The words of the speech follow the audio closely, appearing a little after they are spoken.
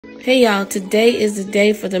Hey y'all, today is the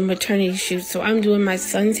day for the maternity shoot, so I'm doing my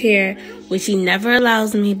son's hair, which he never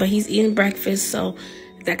allows me, but he's eating breakfast, so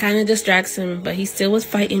that kind of distracts him, but he still was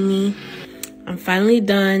fighting me. I'm finally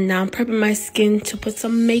done. Now I'm prepping my skin to put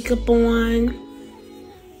some makeup on.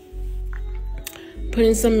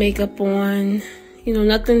 Putting some makeup on, you know,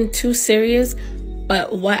 nothing too serious,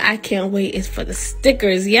 but what I can't wait is for the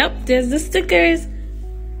stickers. Yep, there's the stickers.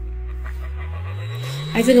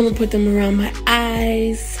 I think I'm gonna put them around my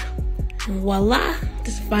eyes. And voila,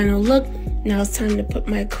 this is the final look. Now it's time to put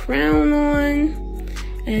my crown on.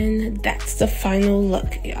 And that's the final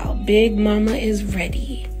look, y'all. Big Mama is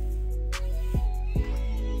ready.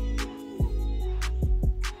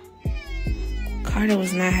 Carter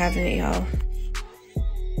was not having it, y'all.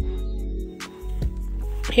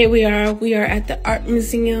 Here we are. We are at the art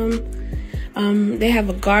museum. They have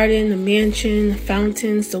a garden, a mansion, a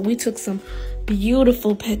fountain. So we took some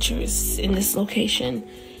beautiful pictures in this location.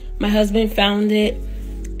 My husband found it,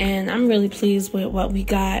 and I'm really pleased with what we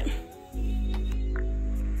got. The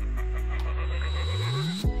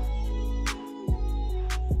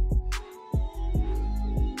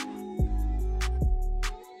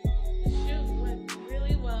shoot went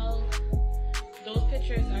really well. Those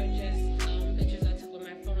pictures are just pictures I took with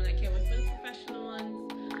my phone. I can't wait for the professional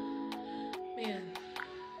ones. Man,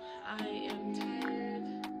 I